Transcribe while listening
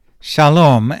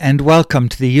Shalom and welcome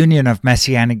to the Union of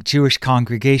Messianic Jewish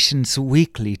Congregations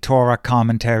weekly Torah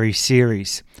commentary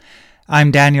series. I'm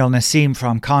Daniel Nassim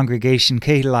from Congregation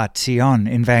Kehilat Zion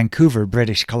in Vancouver,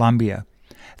 British Columbia.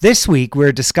 This week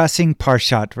we're discussing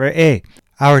Parshat Re'eh.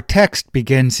 Our text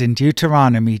begins in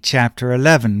Deuteronomy chapter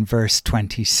 11, verse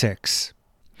 26.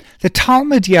 The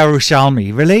Talmud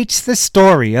Yerushalmi relates the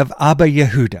story of Abba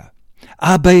Yehuda.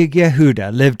 Abba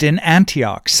Yehuda lived in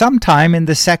Antioch sometime in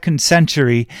the 2nd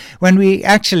century, when we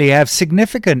actually have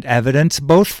significant evidence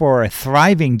both for a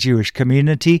thriving Jewish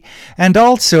community and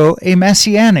also a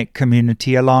Messianic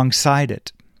community alongside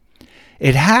it.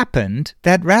 It happened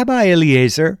that Rabbi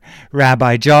Eliezer,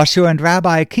 Rabbi Joshua, and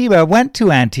Rabbi Akiva went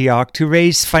to Antioch to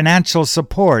raise financial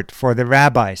support for the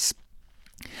rabbis.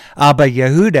 Abba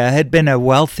Yehuda had been a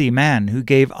wealthy man who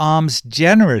gave alms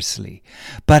generously,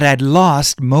 but had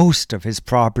lost most of his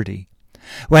property.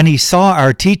 When he saw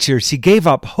our teachers, he gave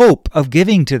up hope of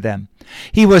giving to them.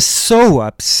 He was so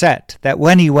upset that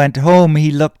when he went home, he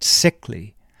looked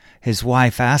sickly. His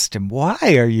wife asked him, "Why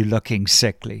are you looking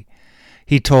sickly?"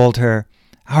 He told her,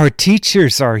 "Our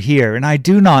teachers are here, and I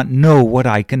do not know what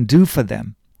I can do for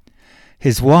them."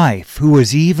 His wife, who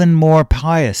was even more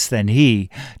pious than he,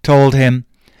 told him,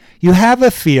 "You have a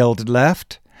field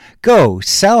left. Go,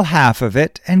 sell half of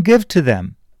it and give to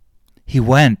them." He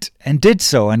went and did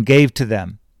so and gave to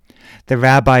them. The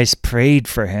rabbis prayed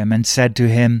for him and said to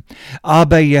him,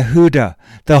 "Abba Yehuda,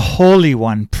 the Holy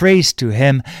One, praise to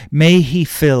him, may he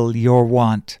fill your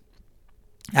want."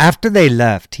 After they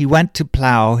left, he went to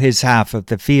plow his half of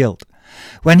the field.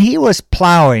 When he was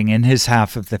plowing in his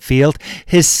half of the field,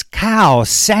 his cow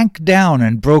sank down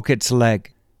and broke its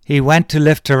leg. He went to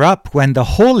lift her up when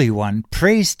the Holy One,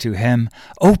 praised to him,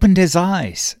 opened his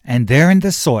eyes, and there in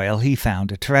the soil he found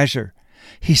a treasure.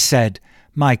 He said,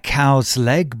 "My cow's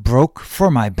leg broke for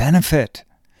my benefit."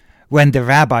 When the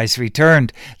rabbis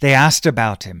returned, they asked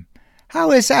about him.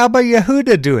 "How is Abba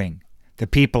Yehuda doing?" The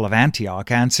people of Antioch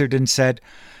answered and said,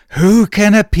 "Who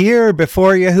can appear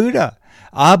before Yehuda?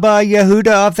 Abba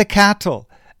Yehuda of the cattle,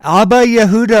 Abba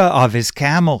Yehuda of his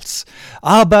camels,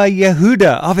 Abba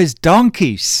Yehuda of his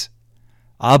donkeys."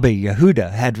 Abba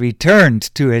Yehuda had returned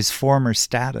to his former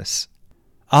status.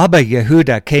 Abba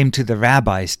Yehuda came to the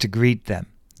rabbis to greet them.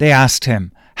 They asked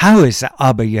him, "How is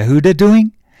Abba Yehuda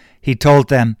doing?" He told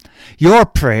them, "Your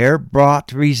prayer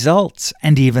brought results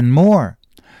and even more."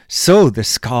 So the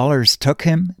scholars took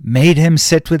him, made him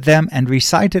sit with them, and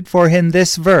recited for him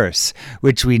this verse,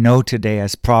 which we know today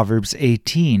as Proverbs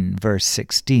 18, verse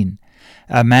 16.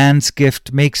 "A man's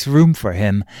gift makes room for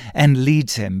him and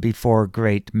leads him before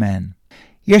great men."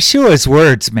 Yeshua's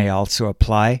words may also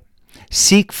apply.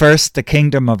 "Seek first the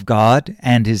kingdom of God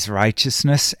and his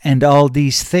righteousness, and all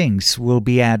these things will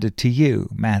be added to you."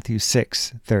 Matthew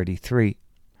 6:33.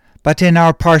 But in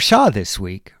our Parsha this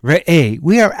week, Re'eh,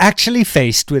 we are actually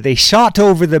faced with a shot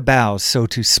over the bow, so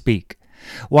to speak.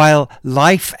 While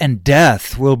life and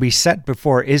death will be set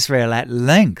before Israel at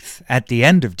length at the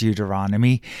end of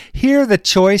Deuteronomy, here the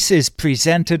choice is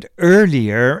presented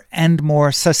earlier and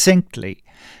more succinctly.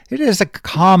 It is a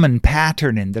common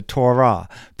pattern in the Torah: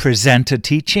 present a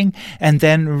teaching and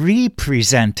then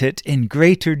re-present it in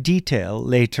greater detail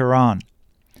later on.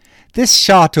 This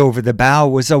shot over the bow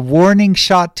was a warning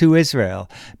shot to Israel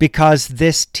because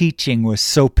this teaching was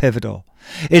so pivotal.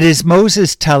 It is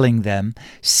Moses telling them,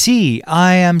 "See,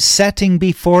 I am setting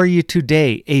before you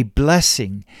today a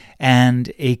blessing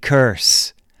and a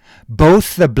curse."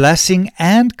 Both the blessing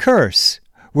and curse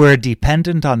were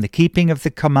dependent on the keeping of the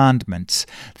commandments,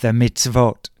 the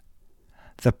mitzvot.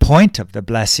 The point of the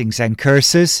blessings and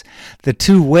curses, the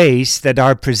two ways that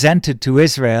are presented to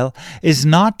Israel, is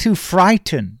not to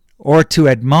frighten or to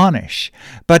admonish,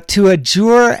 but to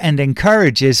adjure and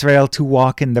encourage Israel to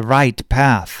walk in the right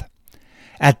path.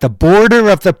 At the border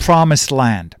of the promised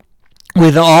land,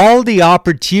 with all the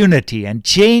opportunity and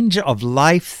change of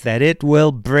life that it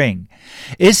will bring,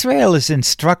 Israel is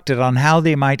instructed on how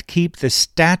they might keep the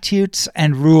statutes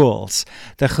and rules,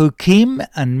 the chukim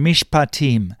and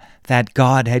mishpatim, that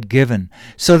God had given,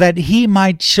 so that he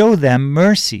might show them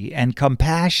mercy and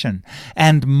compassion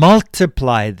and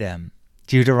multiply them.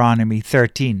 Deuteronomy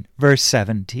 13, verse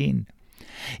 17.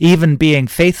 Even being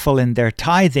faithful in their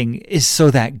tithing is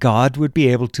so that God would be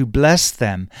able to bless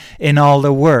them in all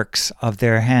the works of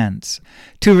their hands.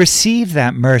 To receive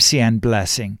that mercy and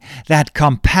blessing, that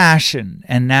compassion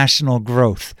and national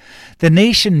growth, the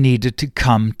nation needed to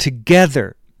come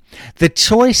together. The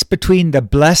choice between the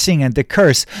blessing and the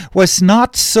curse was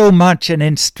not so much an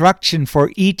instruction for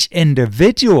each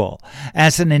individual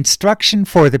as an instruction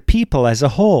for the people as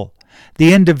a whole.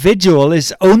 The individual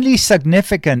is only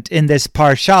significant in this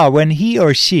parsha when he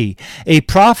or she, a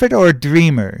prophet or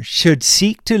dreamer, should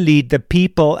seek to lead the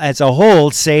people as a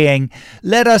whole, saying,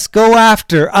 "Let us go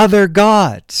after other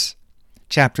gods."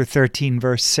 Chapter 13,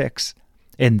 verse 6.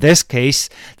 In this case,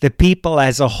 the people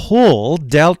as a whole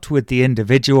dealt with the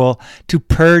individual to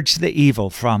purge the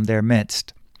evil from their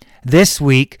midst. This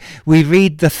week, we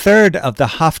read the third of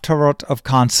the Haftarot of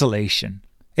Consolation.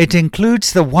 It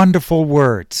includes the wonderful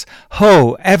words,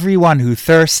 "Ho, everyone who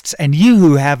thirsts, and you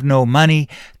who have no money,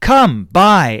 come,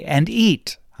 buy and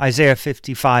eat." Isaiah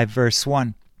 55, verse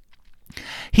 1.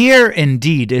 Here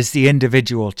indeed is the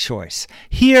individual choice.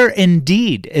 Here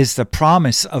indeed is the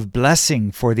promise of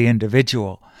blessing for the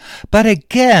individual. But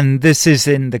again, this is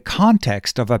in the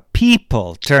context of a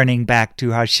people turning back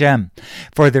to Hashem.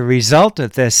 For the result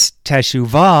of this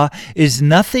teshuvah is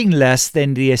nothing less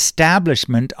than the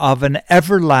establishment of an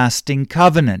everlasting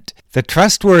covenant, the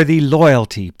trustworthy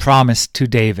loyalty promised to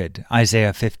David,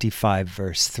 Isaiah 55,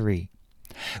 verse 3.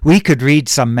 We could read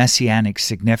some messianic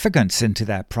significance into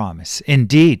that promise.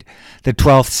 Indeed, the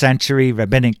 12th century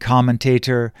rabbinic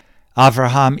commentator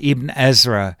Avraham ibn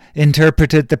Ezra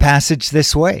interpreted the passage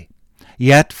this way.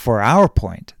 Yet, for our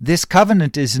point, this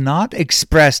covenant is not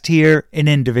expressed here in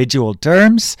individual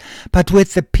terms, but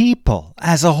with the people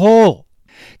as a whole.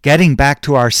 Getting back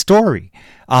to our story,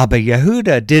 Abba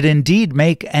Yehuda did indeed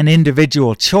make an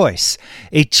individual choice,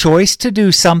 a choice to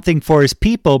do something for his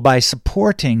people by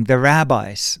supporting the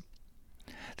rabbis.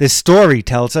 The story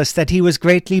tells us that he was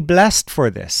greatly blessed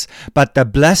for this, but the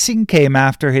blessing came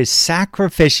after his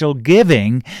sacrificial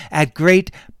giving at great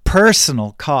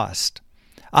personal cost.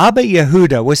 Abba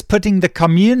Yehuda was putting the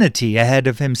community ahead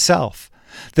of himself.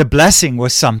 The blessing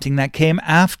was something that came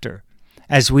after.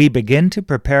 As we begin to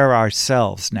prepare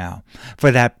ourselves now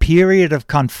for that period of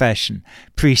confession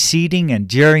preceding and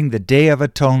during the Day of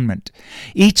Atonement,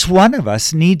 each one of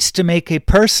us needs to make a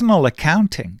personal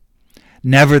accounting.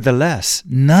 Nevertheless,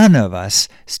 none of us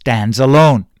stands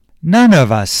alone. None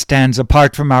of us stands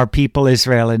apart from our people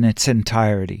Israel in its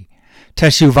entirety.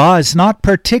 Teshuvah is not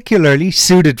particularly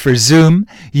suited for Zoom,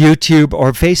 YouTube,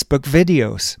 or Facebook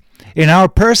videos. In our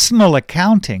personal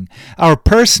accounting, our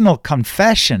personal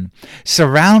confession,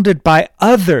 surrounded by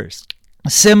others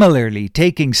similarly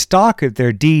taking stock of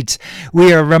their deeds,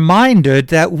 we are reminded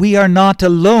that we are not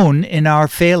alone in our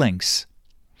failings.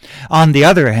 On the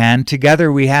other hand,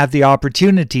 together we have the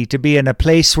opportunity to be in a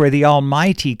place where the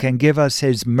Almighty can give us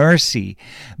His mercy,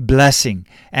 blessing,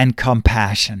 and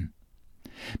compassion.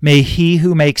 May He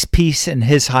who makes peace in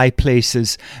His high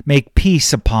places make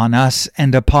peace upon us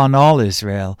and upon all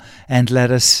Israel, and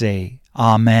let us say,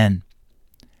 Amen.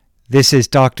 This is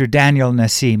Dr. Daniel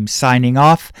Nassim signing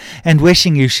off and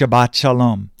wishing you Shabbat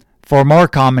Shalom. For more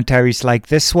commentaries like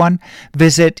this one,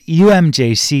 visit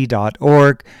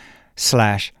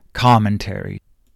umjc.org/commentary.